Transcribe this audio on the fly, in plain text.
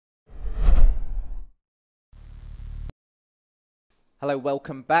Hello,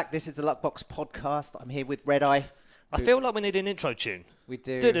 welcome back. This is the Luckbox podcast. I'm here with Redeye. I feel like we need an intro tune. We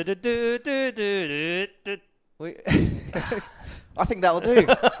do. I think that'll do.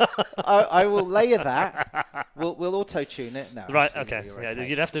 I will layer that. We'll auto-tune it. No, Right, actually, okay. okay.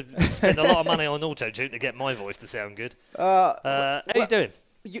 You'd have to spend a lot of money on auto-tune to get my voice to sound good. How are you doing?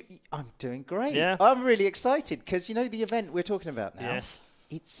 I'm doing great. Yeah? I'm really excited because you know the event we're talking about now? Yes.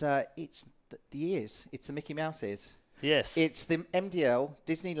 It's the ears. It's the Mickey Mouse ears. Yes. It's the MDL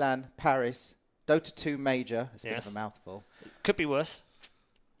Disneyland Paris Dota 2 Major. It's a bit of a mouthful. Could be worse.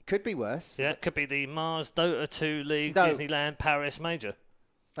 Could be worse. Yeah, it could be the Mars Dota 2 League No. Disneyland Paris Major.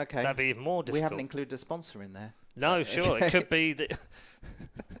 Okay. That'd be even more difficult. We haven't included a sponsor in there. No, sure. It could be the...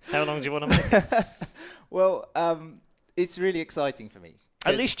 How long do you want to make it? Well, it's really exciting for me.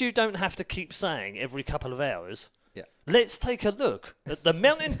 At least you don't have to keep saying every couple of hours, Yeah. let's take a look at the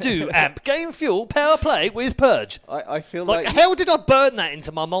Mountain Dew amp Game Fuel Power Play with Purge. I feel Like, like how did I burn that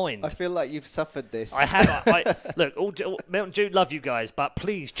into my mind? I feel like you've suffered this. I have. Look, all Mountain Dew, love you guys, but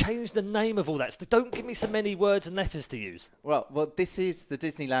please change the name of all that. Don't give me so many words and letters to use. Well, this is the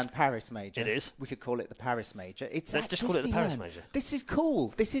Disneyland Paris Major. It is. We could call it the Paris Major. Let's just call it the Paris Major. This is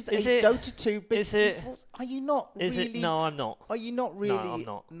cool. This is Is a it? Dota 2 big. Is it? Are you not Is really? it? No, I'm not. Are you not really? No, I'm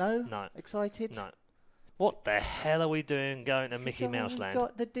not. No. No. Excited? No. What the hell are we doing going to Mickey Mouse Land? We've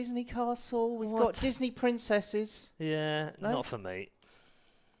got the Disney Castle. We've What? got Disney Princesses. Yeah, No? not for me.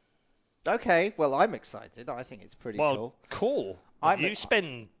 Okay. Well, I'm excited. I think it's pretty cool. Cool. I'm- You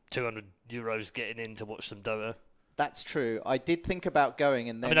spend €200 getting in to watch some Dota. That's true. I did think about going,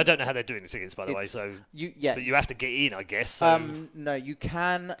 and then I mean, I don't know how they're doing the tickets, by the way. it's- So yeah. but you have to get in, I guess. So No, you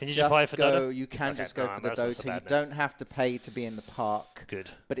can. Can you just apply for go. Dota? You can Okay, just go no, for the that's not so Dota. You bad then. don't have to pay to be in the park.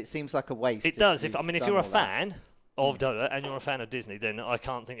 good. But it seems like a waste. It does. If you've you're done a all that. fan of Dota and you're a fan of Disney, then I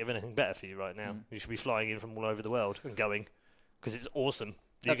can't think of anything better for you right now. You should be flying in from all over the world and going because it's awesome.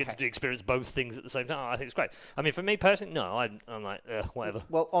 You get Okay. to experience both things at the same time. I think it's great. I mean, for me personally, no, I'm like, whatever.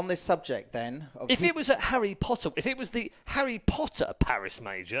 Well, on this subject then, If it was at Harry Potter, if it was the Harry Potter Paris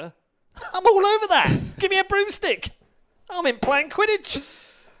Major, I'm all over that. Give me a broomstick. I'm in playing Quidditch.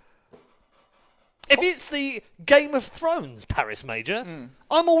 If it's the Game of Thrones Paris Major,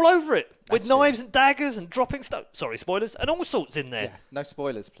 I'm all over it. With That's knives and daggers and dropping stuff. Sorry, spoilers. And all sorts in there. yeah, no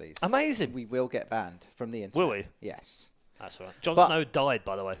spoilers, please. Amazing. We will get banned from the internet. Will we? Yes. That's all right. Jon But- Snow died,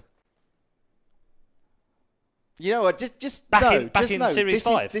 by the way. You know what? Just Back no, in, back just in no. Series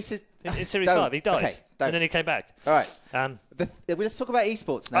 5. This is In Series don't. 5, he died. Okay, don't. And then he came back. All right. Let's talk about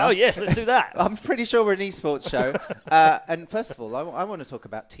esports now. Oh, yes, let's do that. I'm pretty sure we're an esports show. And first of all, I want to talk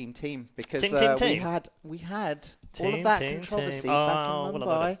about Team because Team. we had all Team, of that team, controversy team. back in Oh, well, a Mumbai.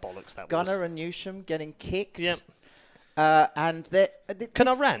 load of bollocks that was. Gunnar and Newsham getting kicked. Yep. And Can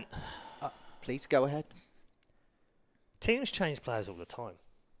I rant? please go ahead. Teams change players all the time.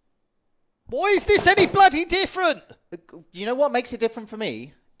 Why is this any bloody different? You know what makes it different for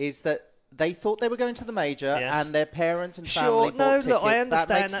me is that they thought they were going to the major, Yes. and their parents and Sure, family no, bought tickets. look, I That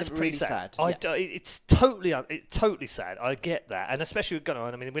understand makes that's it pretty really sad. sad. Yeah. It's totally sad. I get that, and especially with Gunnar.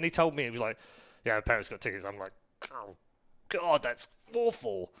 I mean, when he told me, he was like, "Yeah, my parents got tickets." I'm like, "Oh God, that's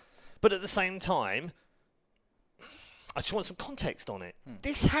awful." But at the same time, I just want some context on it.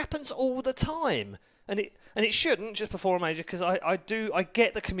 This happens all the time, and it shouldn't just before a major, because I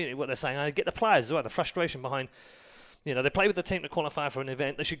get the community, what they're saying. I get the players as well, the frustration behind. You know, they play with the team to qualify for an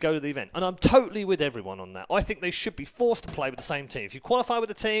event. They should go to the event. And I'm totally with everyone on that. I think they should be forced to play with the same team. If you qualify with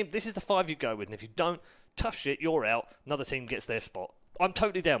the team, this is the 5 you go with. And if you don't, tough shit, you're out. Another team gets their spot. I'm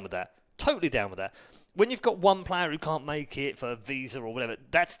totally down with that. Totally down with that. When you've got one player who can't make it for a visa or whatever,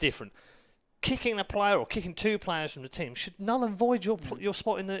 that's different. Kicking a player or kicking 2 players from the team should null and void your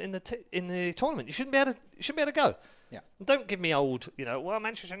spot in the tournament. You shouldn't be able to go. Yeah. Don't give me old, well,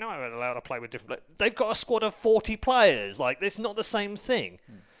 Manchester United are allowed to play with different players. They've got a squad of 40 players. Like, it's not the same thing.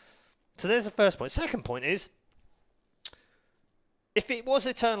 So there's the first point. Second point is, if it was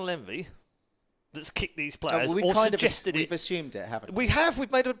Eternal Envy that's kicked these players or suggested we've assumed it, haven't we?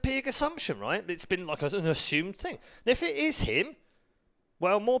 we've made a big assumption, right? It's been like an assumed thing. And if it is him,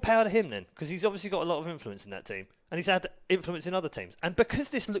 well, more power to him then, because he's obviously got a lot of influence in that team. And he's had influence in other teams. And because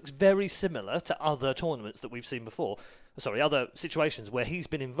this looks very similar to other tournaments that we've seen before, other situations where he's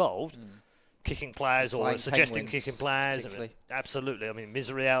been involved, kicking players or Flying suggesting Penguins, kicking players. particularly. Absolutely. I mean,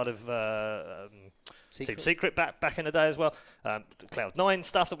 Misery out of Team Secret. Secret back in the day as well. The Cloud9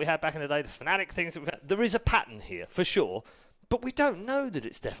 stuff that we had back in the day, the Fnatic things that we've had. There is a pattern here, for sure. But we don't know that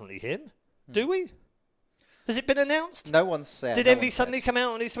it's definitely him, do we? Has it been announced? No one said. Did no Envy one suddenly said. come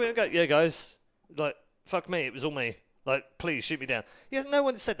out on his Twitter and go, "Yeah, guys, like, fuck me, it was all me. Like, please shoot me down. Yes, no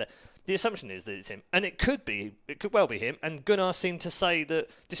one said that. The assumption is that it's him, and it could well be him. And Gunnar seemed to say that,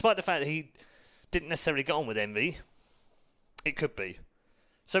 despite the fact that he didn't necessarily get on with Envy, it could be.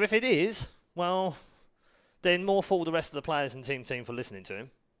 So if it is, well, then more fool the rest of the players in Team for listening to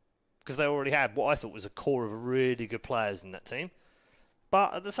him, because they already had what I thought was a core of really good players in that team.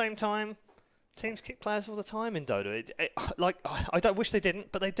 But at the same time, teams kick players all the time in Dota. I don't wish they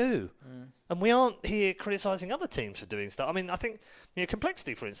didn't, but they do. And we aren't here criticising other teams for doing stuff. I mean, I think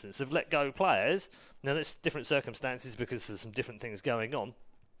Complexity, for instance, have let go players. Now, that's different circumstances because there's some different things going on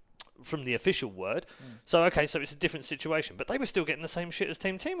from the official word. So, okay, so it's a different situation. But they were still getting the same shit as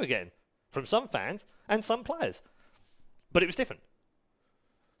Team were getting from some fans and some players. But it was different.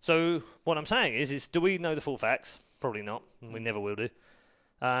 So, what I'm saying is do we know the full facts? Probably not. And we never will do.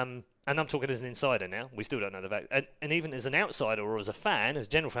 And I'm talking as an insider now. We still don't know the fact. And even as an outsider or as a fan, as a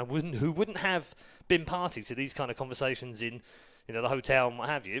general fan, who wouldn't have been party to these kind of conversations in the hotel and what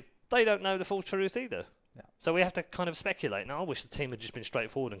have you, they don't know the full truth either. Yeah. So we have to kind of speculate. Now, I wish the team had just been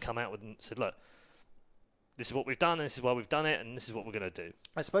straightforward and come out with and said, look, this is what we've done, and this is why we've done it, and this is what we're going to do.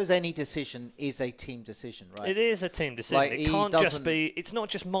 I suppose any decision is a team decision, right? It is a team decision. Like, it can't just be... It's not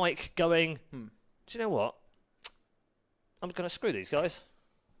just Mike going, do you know what? I'm going to screw these guys.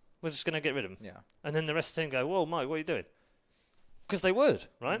 We're just going to get rid of them. Yeah. And then the rest of the team go, whoa, Mike, what are you doing? Because they would,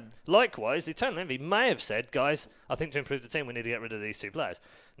 right? Likewise, Eternal Envy may have said, guys, I think to improve the team, we need to get rid of these two players.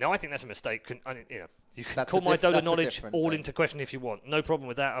 Now, I think that's a mistake. You can call my Dota knowledge all into question if you want. No problem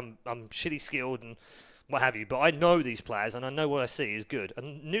with that. I'm shitty skilled and what have you. But I know these players, and I know what I see is good.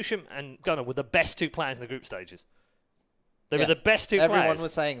 And Nusham and Gunnar were the best two players in the group stages. They were the best two players. Everyone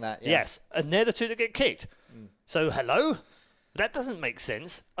was saying that, yeah. Yes, and they're the two that get kicked. So, hello? That doesn't make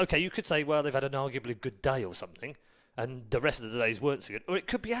sense. Okay, you could say, well, they've had an arguably good day or something, and the rest of the days weren't so good. Or it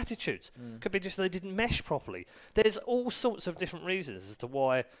could be attitudes. It could be just they didn't mesh properly. There's all sorts of different reasons as to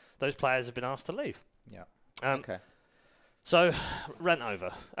why those players have been asked to leave. Yeah. Okay. So, rant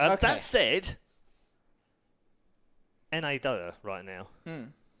over. That said, NA Dota right now,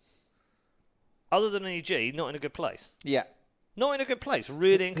 other than EG, not in a good place. Yeah. Not in a good place.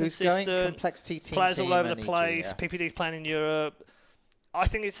 Really inconsistent. Who's going? Complexity team. Players all over the EG, place. Yeah. PPD's playing in Europe. I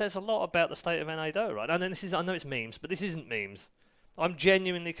think it says a lot about the state of NA Dota, right? And then I know it's memes, but this isn't memes. I'm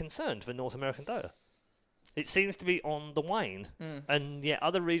genuinely concerned for North American Dota. It seems to be on the wane. And yet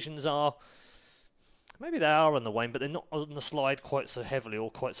other regions are... Maybe they are on the wane, but they're not on the slide quite so heavily or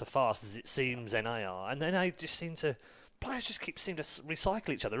quite so fast as it seems NA are. And NA just seem to... Players just seem to recycle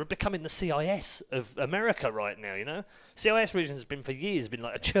each other. They're becoming the CIS of America right now, CIS region has been for years, been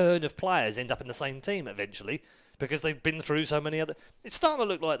like a churn of players end up in the same team eventually because they've been through so many other... It's starting to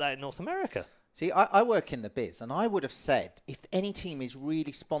look like that in North America. See, I work in the biz, and I would have said if any team is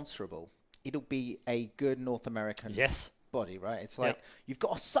really sponsorable, it'll be a good North American body, right? It's like you've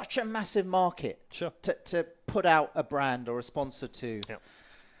got such a massive market to put out a brand or a sponsor to... Yep.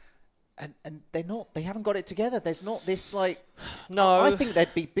 And they're not. They haven't got it together. There's not this like. No. I think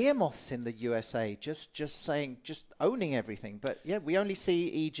there'd be behemoths in the USA just owning everything. But yeah, we only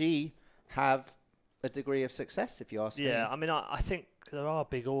see EG have a degree of success. If you ask me. Yeah, I mean, I think there are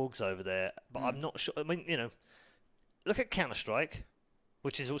big orgs over there, but I'm not sure. I mean, look at Counter-Strike,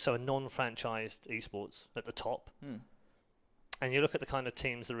 which is also a non-franchised esports at the top. And you look at the kind of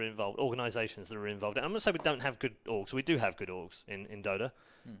teams that are involved, organisations that are involved. And I'm going to say we don't have good orgs. We do have good orgs in Dota,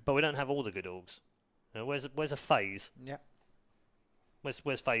 but we don't have all the good orgs. Where's a FaZe? Yeah.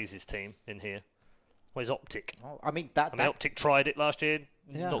 Where's FaZe's team in here? Where's Optic? Oh, I mean, Optic tried it last year,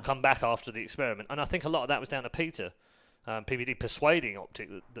 not come back after the experiment. And I think a lot of that was down to Peter, PPD persuading Optic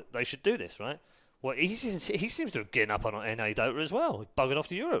that they should do this, right? Well, he seems to have given up on NA Dota as well. He buggered off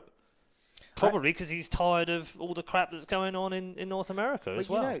to Europe. Probably because he's tired of all the crap that's going on in North America as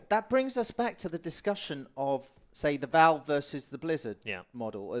well. That brings us back to the discussion of, say, the Valve versus the Blizzard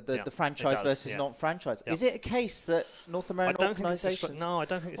model, or the franchise versus non-franchise. Is it a case that North American organisations... I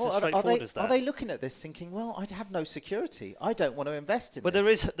don't think it's as straightforward as that. Are they looking at this thinking, well, I'd have no security. I don't want to invest in this. Well,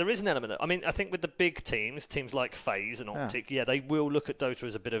 there is an element of... I mean, I think with the big teams like FaZe and Optic, they will look at Dota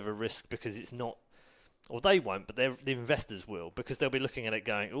as a bit of a risk because it's not... Or they won't, but the investors will, because they'll be looking at it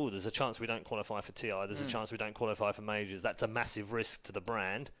going, oh, there's a chance we don't qualify for TI, there's a chance we don't qualify for majors. That's a massive risk to the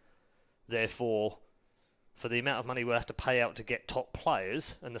brand. Therefore, for the amount of money we'll have to pay out to get top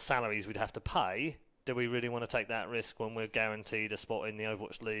players and the salaries we'd have to pay, do we really want to take that risk when we're guaranteed a spot in the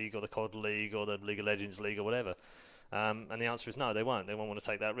Overwatch League or the COD League or the League of Legends League or whatever? And the answer is no, they won't. They won't want to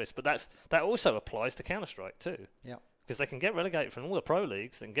take that risk. But that also applies to Counter-Strike too. Yeah. Because they can get relegated from all the pro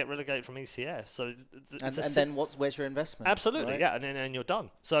leagues, they can get relegated from ECS. So, and then where's your investment? Absolutely, right? yeah, and then you're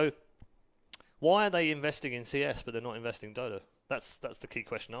done. So Why are they investing in CS but they're not investing in Dota? That's the key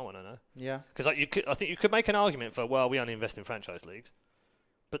question I want to know. Yeah. Because I think you could make an argument for, well, we only invest in franchise leagues.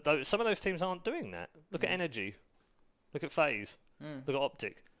 But some of those teams aren't doing that. Look at Energy. Look at FaZe. Look at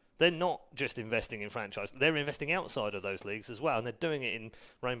Optic. They're not just investing in franchise. They're investing outside of those leagues as well. And they're doing it in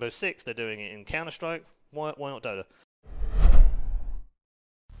Rainbow Six. They're doing it in Counter-Strike. Why not Dota?